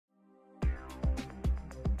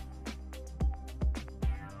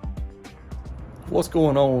What's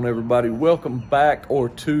going on, everybody? Welcome back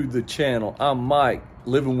to the channel. I'm Mike,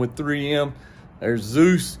 living with 3M. There's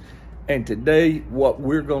Zeus, and today what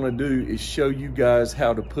we're going to do is show you guys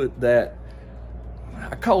how to put that,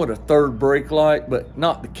 I call it a third brake light, but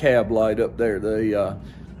not the cab light up there, the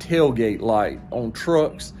tailgate light on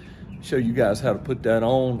trucks. Show you guys how to put that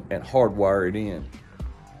on and hardwire it in.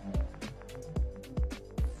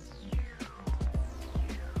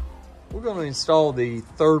 We're going to install the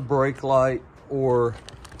third brake light, or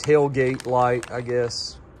tailgate light, I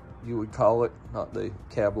guess you would call it, not the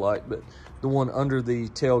cab light, but the one under the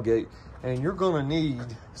tailgate. And you're gonna need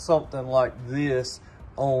something like this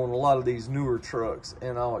on a lot of these newer trucks,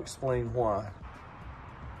 and I'll explain why.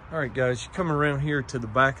 All right, guys, you come around here to the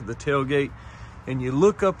back of the tailgate, and you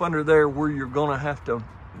look up under there where you're gonna have to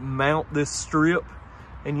mount this strip,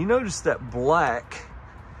 and you notice that black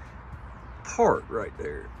part right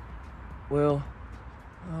there. Well,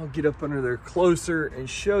 I'll get up under there closer and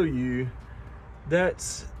show you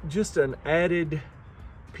that's just an added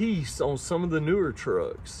piece on some of the newer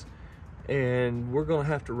trucks, and we're going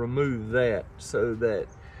to have to remove that so that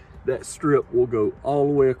that strip will go all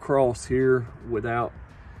the way across here without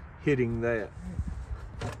hitting that.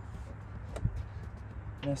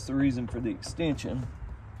 That's the reason for the extension.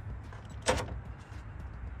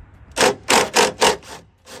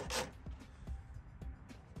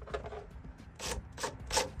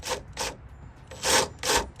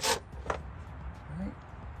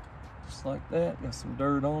 Like that, got some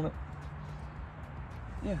dirt on it.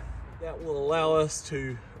 Yeah, that will allow us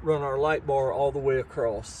to run our light bar all the way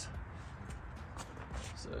across.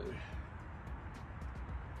 So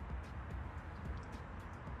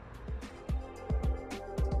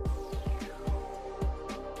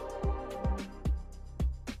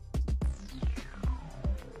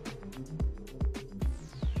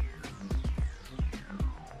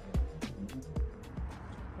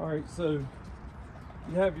all right, so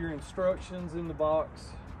you have your instructions in the box.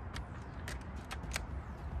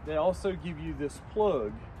 They also give you this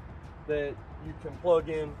plug that you can plug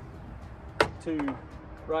in to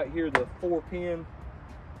right here, the 4-pin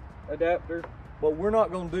adapter. But we're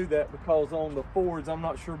not going to do that because on the Fords, I'm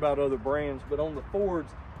not sure about other brands, but on the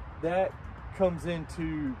Fords, that comes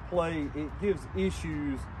into play. It gives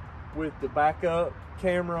issues with the backup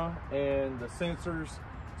camera and the sensors.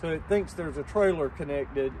 So it thinks there's a trailer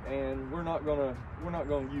connected, and we're not gonna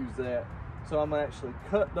use that. So I'm gonna actually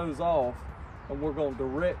cut those off, and we're gonna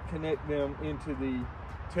direct connect them into the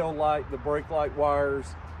tail light, the brake light wires,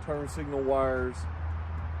 turn signal wires,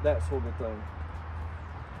 that sort of thing.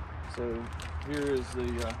 So here is the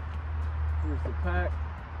here's the pack,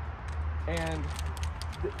 and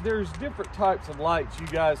there's different types of lights you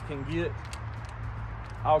guys can get.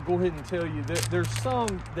 I'll go ahead and tell you that there's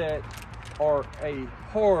some that are a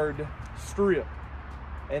hard strip,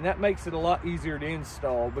 and that makes it a lot easier to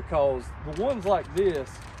install, because the ones like this,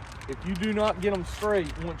 if you do not get them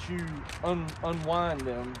straight once you unwind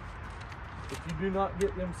them, if you do not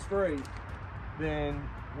get them straight, then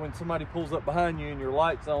when somebody pulls up behind you and your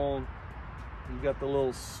light's on, you got the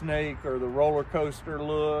little snake or the roller coaster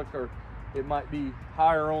look, or it might be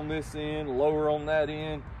higher on this end, lower on that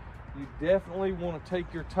end. You definitely want to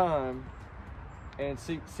take your time and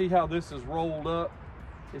see how this is rolled up.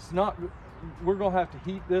 It's not, we're gonna have to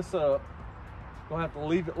heat this up. We're gonna have to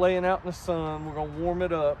leave it laying out in the sun. We're gonna warm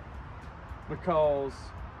it up, because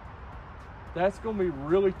that's gonna be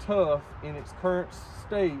really tough in its current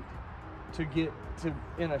state to get to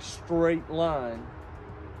in a straight line.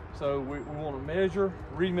 So we want to measure,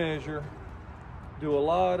 remeasure, do a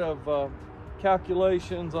lot of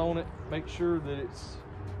calculations on it, make sure that it's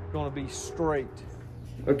gonna be straight.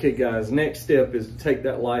 Okay guys, next step is to take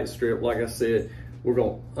that light strip. Like I said, we're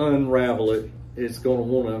going to unravel it. It's going to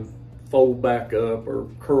want to fold back up or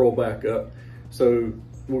curl back up. So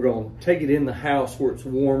we're going to take it in the house where it's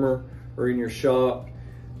warmer, or in your shop,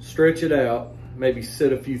 stretch it out, maybe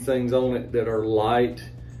set a few things on it that are light,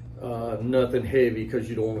 nothing heavy, because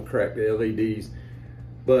you don't want to crack the LEDs,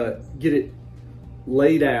 but get it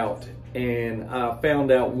laid out. And I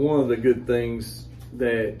found out one of the good things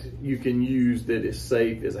that you can use that is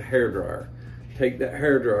safe is a hairdryer. Take that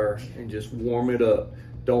hairdryer and just warm it up.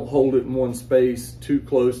 Don't hold it in one space too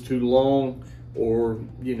close, too long, or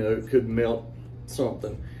you know, it could melt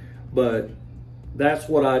something. But that's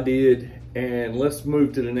what I did, and let's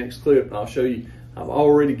move to the next clip and I'll show you. I've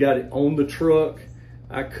already got it on the truck.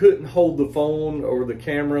 I couldn't hold the phone or the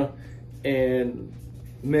camera and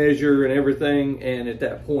measure and everything, and at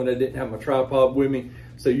that point I didn't have my tripod with me.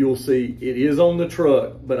 So you'll see it is on the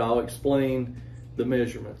truck, but I'll explain the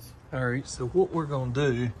measurements. All right, so what we're gonna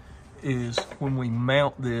do is when we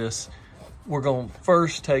mount this, we're gonna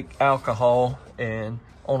first take alcohol and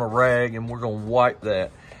on a rag, and we're gonna wipe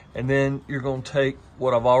that. And then you're gonna take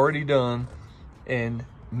what I've already done and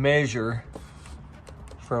measure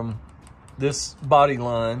from this body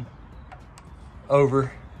line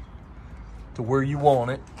over to where you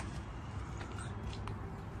want it.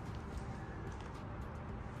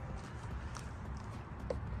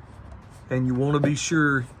 And you want to be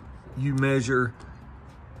sure you measure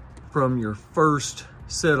from your first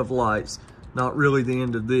set of lights, not really the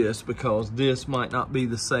end of this, because this might not be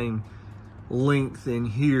the same length in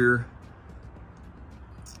here.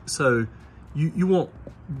 So you want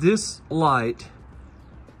this light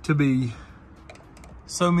to be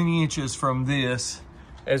so many inches from this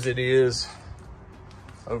as it is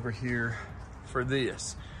over here for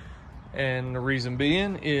this. And the reason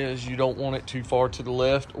being is you don't want it too far to the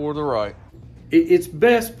left or the right. It's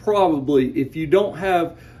best probably if you don't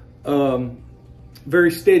have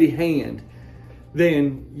very steady hand,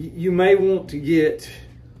 then you may want to get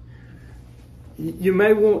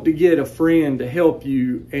a friend to help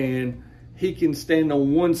you, and he can stand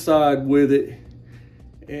on one side with it.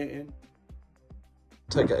 And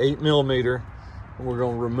take an 8mm, and we're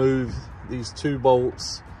going to remove these 2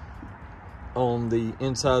 bolts on the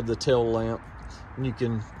inside of the tail lamp, and you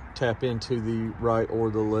can tap into the right or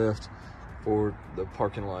the left for the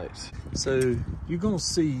parking lights. So you're gonna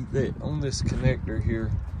see that on this connector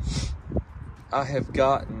here, I have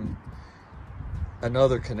gotten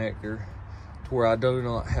another connector to where I do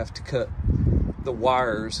not have to cut the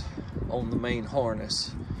wires on the main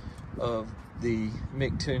harness of the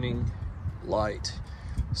MIG tuning light.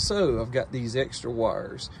 So I've got these extra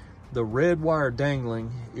wires. The red wire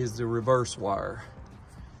dangling is the reverse wire,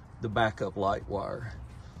 the backup light wire.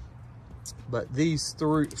 But these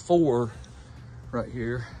 4 right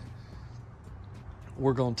here,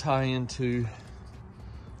 we're gonna tie into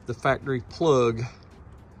the factory plug.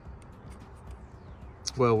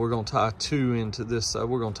 Well, we're gonna tie 2 into this side.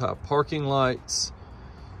 We're gonna tie parking lights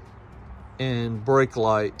and brake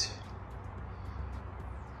light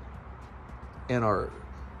and our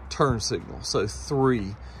turn signal, so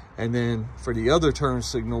 3. And then for the other turn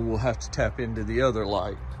signal, we'll have to tap into the other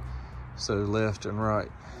light, so left and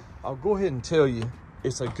right. I'll go ahead and tell you,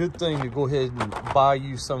 it's a good thing to go ahead and buy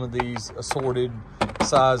you some of these assorted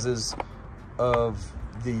sizes of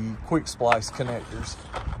the quick splice connectors.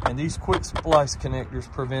 And these quick splice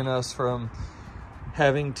connectors prevent us from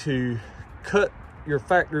having to cut your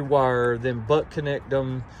factory wire, then butt connect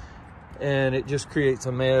them, and it just creates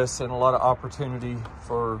a mess and a lot of opportunity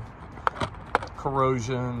for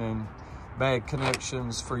corrosion and bad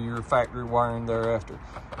connections for your factory wiring thereafter.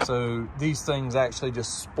 So these things actually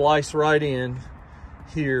just splice right in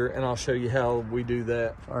here, and I'll show you how we do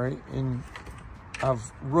that. All right, and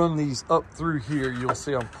I've run these up through here. You'll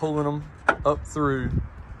see I'm pulling them up through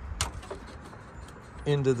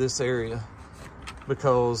into this area,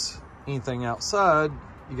 because anything outside,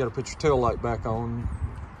 you got to put your tail light back on.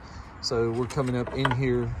 So we're coming up in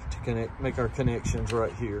here to make our connections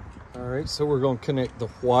right here. All right, so we're going to connect the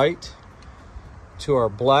white to our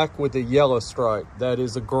black with the yellow stripe. That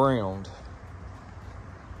is a ground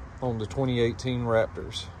on the 2018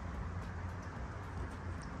 Raptors.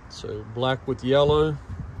 So black with yellow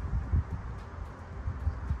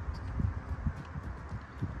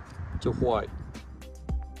to white.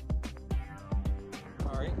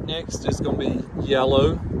 All right, next is going to be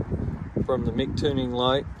yellow from the MIG tuning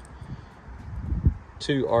light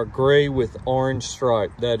to our gray with orange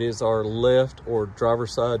stripe. That is our left or driver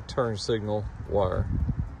side turn signal wire.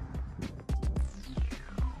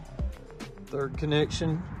 Third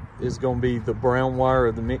connection is going to be the brown wire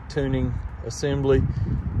of the MIG tuning assembly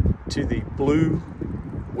to the blue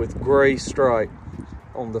with gray stripe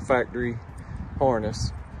on the factory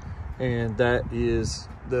harness. And that is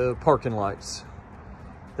the parking lights,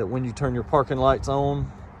 that when you turn your parking lights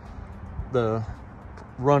on, the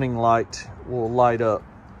running light will light up.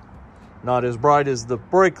 Not as bright as the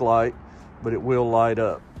brake light, but it will light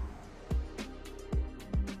up.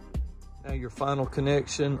 Now your final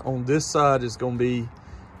connection on this side is going to be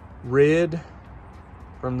red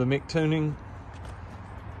from the MIG tuning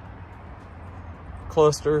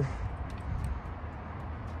cluster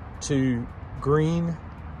to green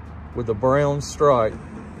with a brown stripe.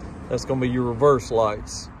 That's going to be your reverse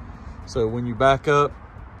lights. So when you back up,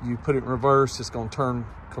 you put it in reverse, it's going to turn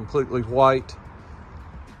completely white.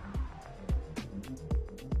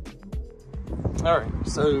 All right,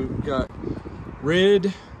 so we've got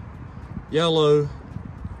red, yellow,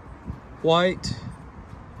 white,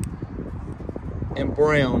 and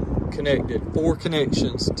brown connected. 4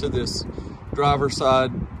 connections to this driver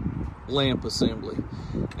side lamp assembly.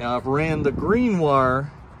 Now I've ran the green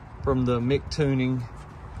wire from the MIC tuning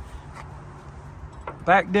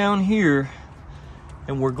back down here,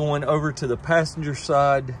 and we're going over to the passenger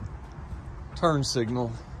side turn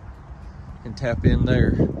signal and tap in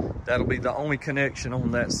there. That'll be the only connection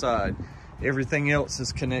on that side. Everything else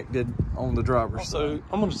is connected on the driver. So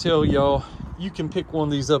I'm gonna tell y'all, you can pick one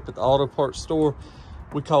of these up at the auto parts store.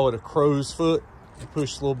 We call it a crow's foot. You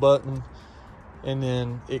push the little button and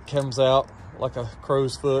then it comes out like a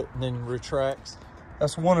crow's foot and then retracts.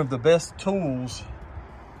 That's one of the best tools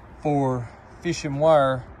for fishing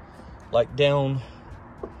wire, like down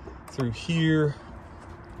through here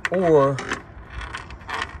or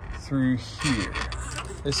through here.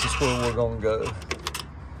 This is where we're gonna go.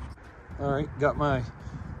 All right, got my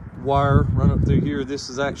wire run up through here. This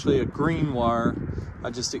is actually a green wire.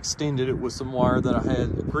 I just extended it with some wire that I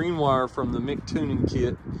had, a green wire from the MIC tuning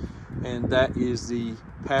kit, and that is the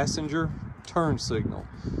passenger turn signal.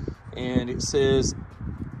 And it says,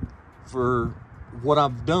 for what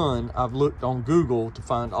I've done, I've looked on Google to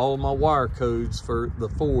find all my wire codes for the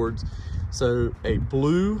Fords. So a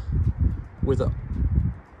blue with a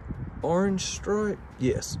orange stripe.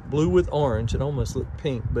 Yes, blue with orange. It almost looked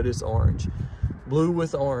pink, but it's orange. Blue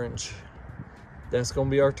with orange. That's gonna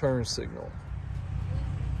be our turn signal.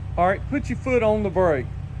 All right, put your foot on the brake.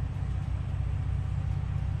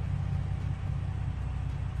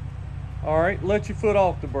 All right, let your foot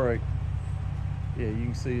off the brake. Yeah, you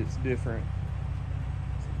can see it's different.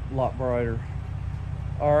 It's a lot brighter.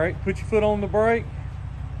 All right, put your foot on the brake.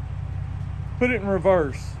 Put it in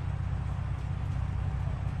reverse.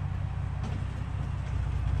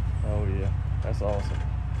 Oh yeah, that's awesome.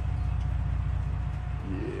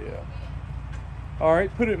 Yeah. All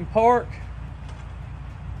right, put it in park.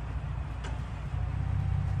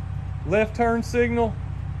 Left turn signal.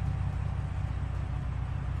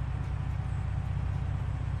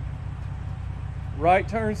 Right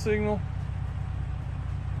turn signal.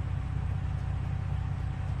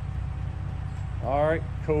 All right,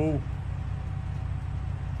 cool.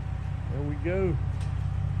 There we go.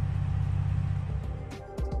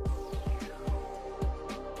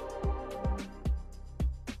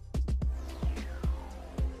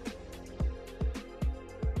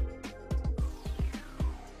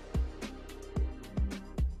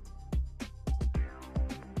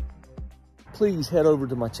 Please head over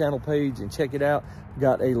to my channel page and check it out.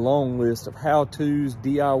 Got a long list of how-tos,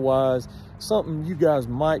 DIYs, something you guys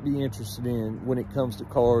might be interested in when it comes to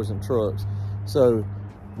cars and trucks. So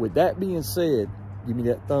with that being said, give me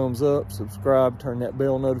that thumbs up, subscribe, turn that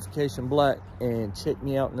bell notification black, and check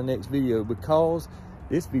me out in the next video, because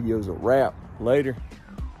this video is a wrap. Later.